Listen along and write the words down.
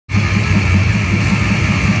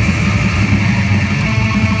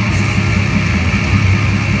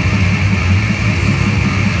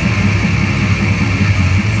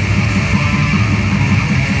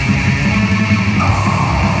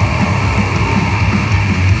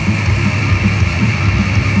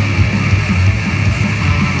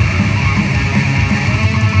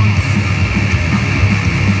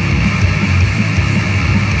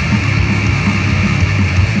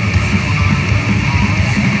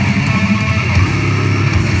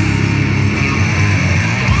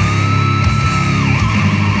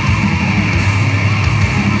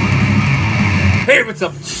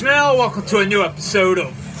what's up? It's Schnell. Welcome to a new episode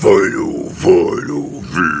of Final.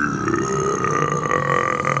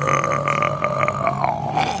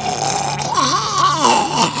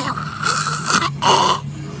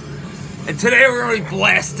 And today we're going to be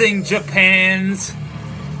blasting Japan's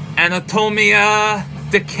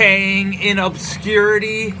Anatomia-Decaying In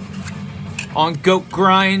Obscurity on Goat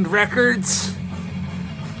Grind Records.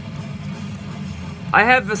 I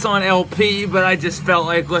have this on LP, but I just felt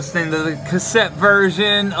like listening to the cassette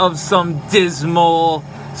version of some dismal,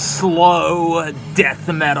 slow death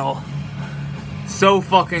metal. So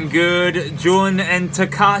fucking good. Jun and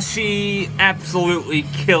Takashi absolutely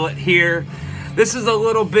kill it here. This is a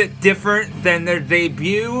little bit different than their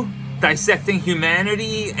debut, Dissecting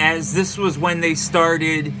Humanity, as this was when they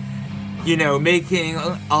started, you know, making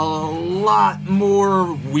a lot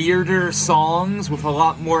more weirder songs with a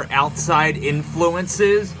lot more outside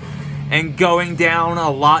influences and going down a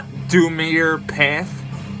lot doomier path.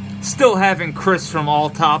 Still having Chris from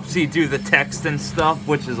Autopsy do the text and stuff,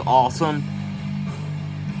 which is awesome.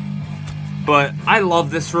 But I love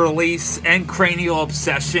this release and Cranial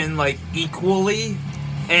Obsession, like, equally.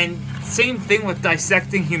 And same thing with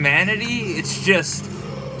Dissecting Humanity. It's just,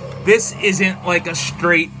 this isn't like a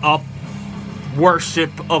straight up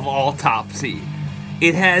worship of Autopsy.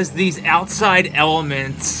 It has these outside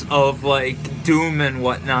elements of like doom and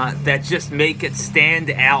whatnot that just make it stand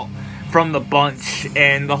out from the bunch,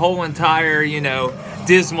 and the whole entire, you know,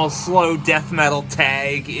 dismal slow death metal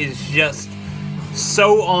tag is just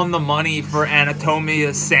so on the money for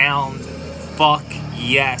Anatomia's sound. Fuck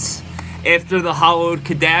yes. After the Hollowed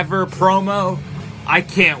Cadaver promo, I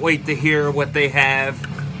can't wait to hear what they have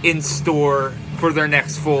in store for their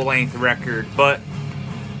next full-length record. But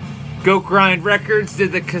Goat Grind Records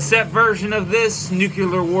did the cassette version of this.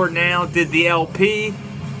 Nuclear War Now did the LP.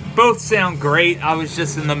 Both sound great. I was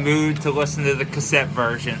just in the mood to listen to the cassette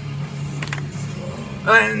version.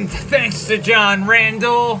 And thanks to John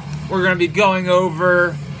Randall, we're going to be going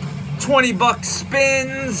over 20 buck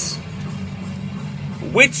spins,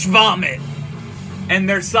 Witch Vomit, and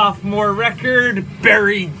their sophomore record,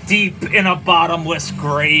 Buried Deep in a Bottomless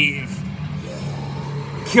Grave.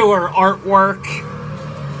 Killer artwork,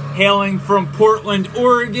 hailing from Portland,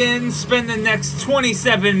 Oregon. Spend the next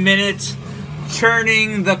 27 minutes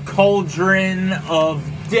churning the cauldron of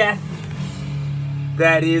death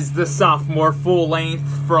that is the sophomore full length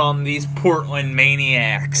from these Portland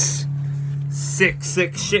maniacs. Sick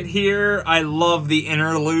shit here. I love the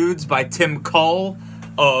interludes by Tim Cull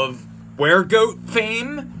of Weregoat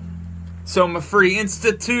fame. Soma Free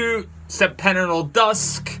Institute, Septennial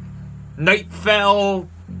Dusk, Nightfell.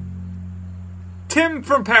 Tim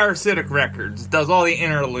from Parasitic Records does all the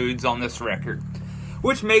interludes on this record,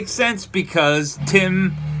 which makes sense because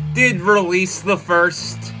Tim did release the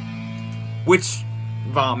first Witch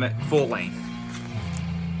Vomit full length.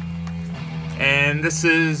 And this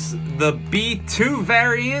is the B2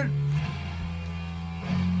 variant.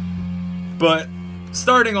 But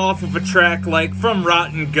starting off with a track like From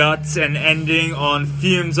Rotten Guts and ending on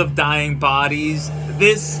Fumes of Dying Bodies,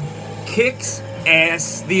 this kicks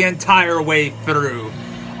ass the entire way through.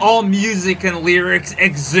 All music and lyrics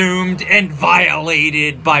exhumed and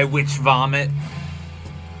violated by Witch Vomit.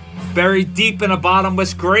 Buried Deep in a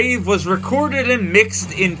Bottomless Grave was recorded and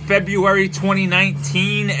mixed in February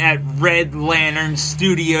 2019 at Red Lantern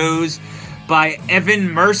Studios by Evan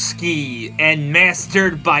Mirsky and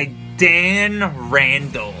mastered by Dan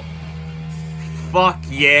Randall. Fuck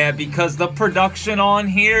yeah, because the production on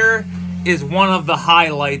here is one of the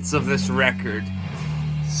highlights of this record.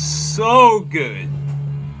 So good.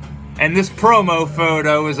 And this promo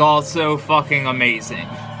photo is also fucking amazing.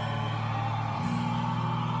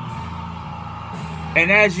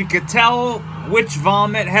 And as you could tell, Witch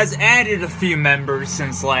Vomit has added a few members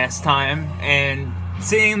since last time, and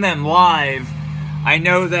seeing them live, I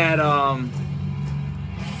know that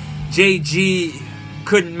JG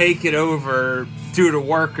couldn't make it over due to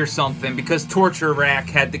work or something because Torture Rack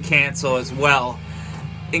had to cancel as well.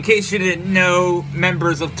 In case you didn't know,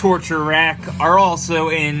 members of Torture Rack are also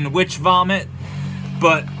in Witch Vomit,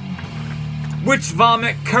 but Witch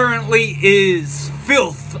Vomit currently is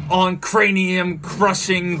Filth on Cranium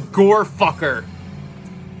Crushing Gore Fucker.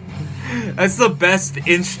 That's the best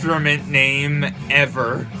instrument name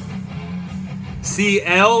ever.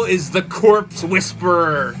 CL is the Corpse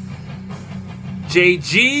Whisperer.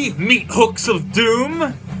 JG, Meat Hooks of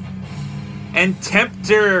Doom. And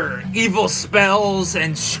Tempter, Evil Spells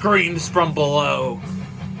and Screams from Below.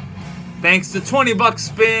 Thanks to 20 Buck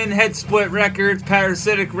Spin, Headsplit Records,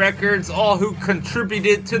 Parasitic Records, all who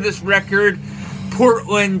contributed to this record,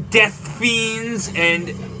 Portland Death Fiends,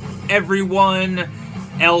 and everyone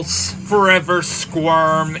else forever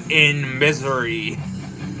squirm in misery.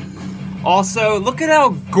 Also, look at how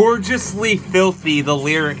gorgeously filthy the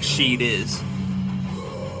lyric sheet is.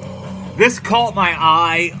 This caught my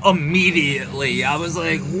eye immediately. I was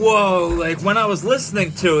like, whoa, like when I was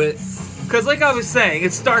listening to it, because like I was saying,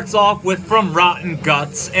 it starts off with From Rotten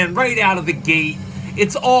Guts, and right out of the gate,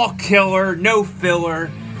 it's all killer, no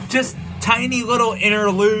filler, just tiny little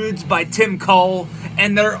interludes by Tim Cole,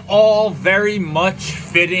 and they're all very much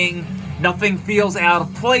fitting. Nothing feels out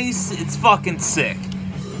of place. It's fucking sick.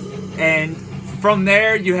 And from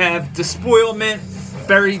there, you have Despoilment,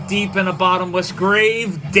 Buried Deep in a Bottomless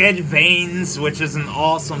Grave, Dead Veins, which is an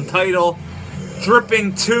awesome title.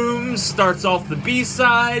 Dripping Tombs starts off the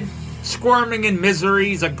B-side. Squirming in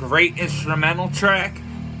Misery is a great instrumental track.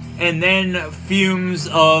 And then Fumes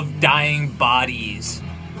of Dying Bodies.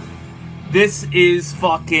 This is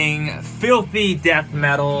fucking filthy death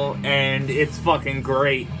metal, and it's fucking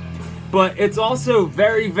great. But it's also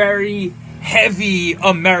very, very heavy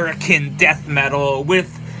American death metal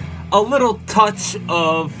with a little touch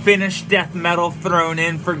of Finnish death metal thrown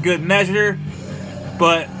in for good measure.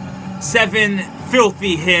 But 7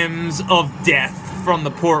 filthy hymns of death from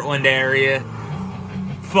the Portland area.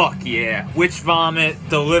 Fuck yeah. Witch Vomit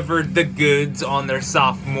delivered the goods on their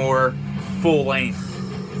sophomore full length.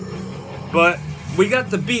 But we got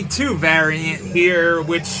the B2 variant here,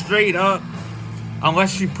 which straight up,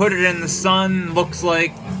 unless you put it in the sun, looks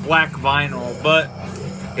like black vinyl. But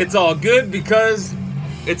it's all good because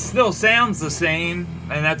it still sounds the same,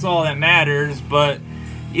 and that's all that matters. But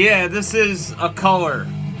yeah, this is a color.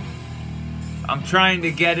 I'm trying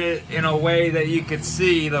to get it in a way that you could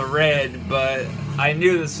see the red, but I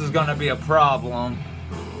knew this was going to be a problem.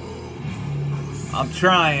 I'm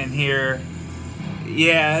trying here.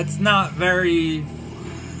 Yeah, it's not very...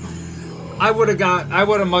 I would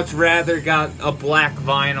have much rather got a black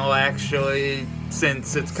vinyl, actually,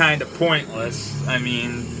 since it's kind of pointless. I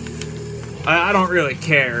mean, I don't really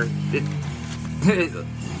care.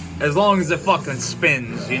 As long as it fucking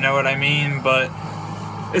spins, you know what I mean? But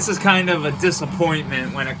this is kind of a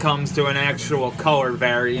disappointment when it comes to an actual color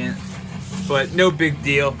variant. But no big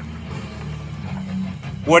deal.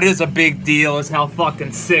 What is a big deal is how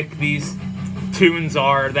fucking sick these tunes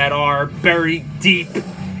are that are buried deep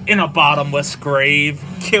in a bottomless grave.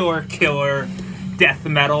 Killer, killer death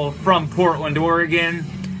metal from Portland, Oregon.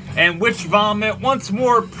 And Witch Vomit once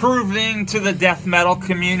more proving to the death metal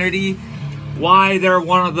community why they're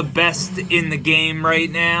one of the best in the game right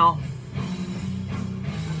now.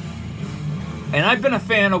 And I've been a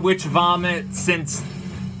fan of Witch Vomit since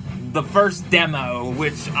the first demo,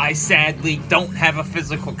 which I sadly don't have a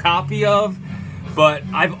physical copy of. But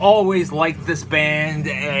I've always liked this band,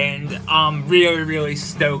 and I'm really, really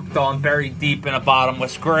stoked on Buried Deep in a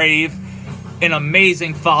Bottomless Grave. An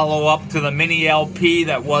amazing follow-up to the mini LP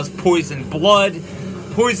that was Poison Blood.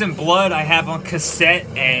 Poison Blood I have on cassette,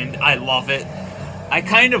 and I love it. I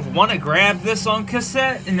kind of want to grab this on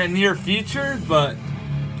cassette in the near future, but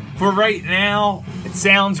for right now, it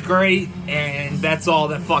sounds great, and that's all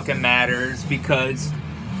that fucking matters, because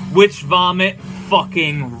Witch Vomit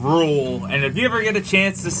fucking rule. And if you ever get a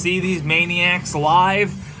chance to see these maniacs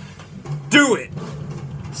live, do it.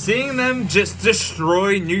 Seeing them just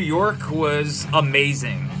destroy New York was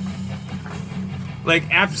amazing. Like,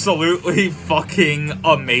 absolutely fucking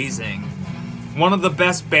amazing. One of the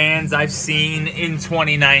best bands I've seen in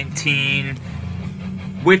 2019.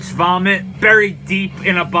 Witch Vomit, Buried Deep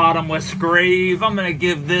in a Bottomless Grave. I'm gonna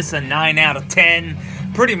give this a 9 out of 10.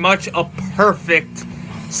 Pretty much a perfect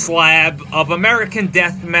slab of American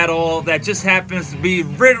death metal that just happens to be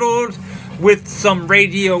riddled with some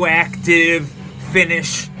radioactive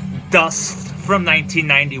Finnish dust from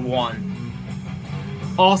 1991.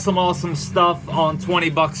 Awesome, awesome stuff on 20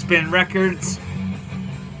 Buck Spin Records.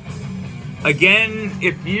 Again,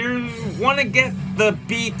 if you want to get the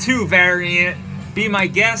B2 variant, be my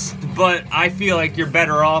guest, but I feel like you're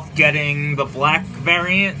better off getting the black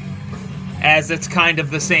variant, as it's kind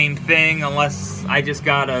of the same thing, unless I just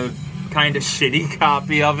got a kind of shitty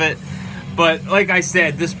copy of it. But like I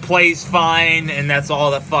said, this plays fine, and that's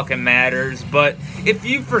all that fucking matters. But if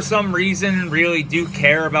you, for some reason, really do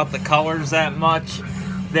care about the colors that much,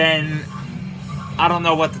 then I don't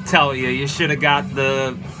know what to tell you. You should have got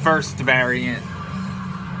the first variant.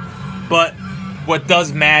 But what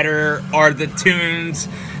does matter are the tunes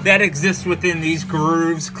that exist within these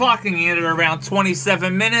grooves, clocking in at around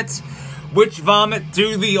 27 minutes. Witch Vomit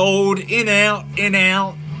do the old in,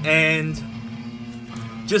 out, and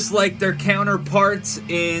just like their counterparts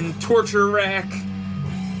in Torture Rack,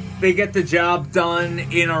 they get the job done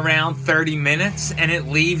in around 30 minutes, and it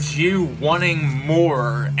leaves you wanting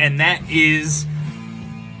more. And that is,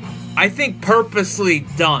 I think, purposely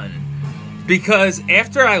done. Because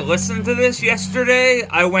after I listened to this yesterday,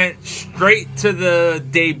 I went straight to the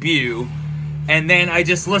debut. And then I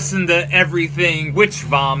just listened to everything Witch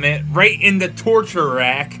Vomit right in the torture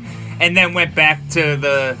rack. And then went back to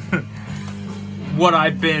the what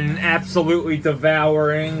I've been absolutely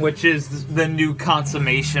devouring, which is the new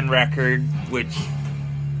Consummation record, which,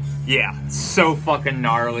 yeah, so fucking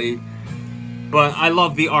gnarly. But I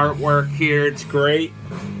love the artwork here, it's great.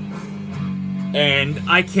 And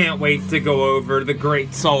I can't wait to go over The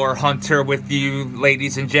Great Solar Hunter with you,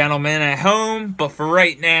 ladies and gentlemen, at home. But for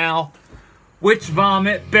right now, Witch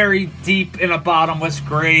Vomit, buried deep in a bottomless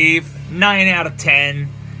grave, 9 out of 10.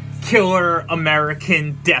 Killer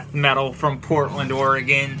American death metal from Portland,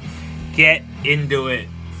 Oregon. Get into it.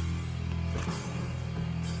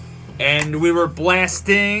 And we were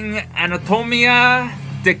blasting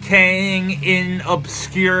Anatomia-Decaying In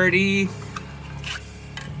Obscurity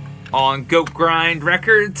on Goat Grind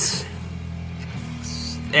Records.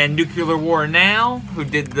 And Nuclear War Now, who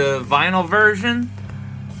did the vinyl version.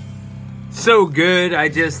 So good.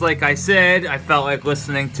 Like I said, I felt like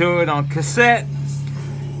listening to it on cassette.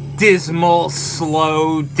 Dismal,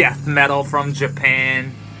 slow death metal from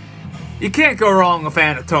Japan. You can't go wrong with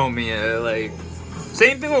Anatomia. Like,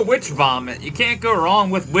 same thing with Witch Vomit. You can't go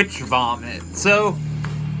wrong with Witch Vomit. So,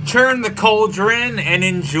 churn the cauldron and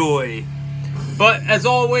enjoy. But as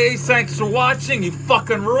always, thanks for watching. You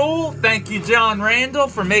fucking rule. Thank you, John Randall,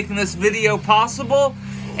 for making this video possible.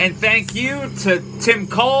 And thank you to Tim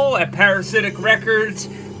Cole at Parasitic Records.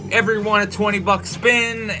 Everyone at 20 bucks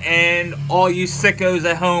spin, and all you sickos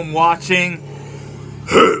at home watching.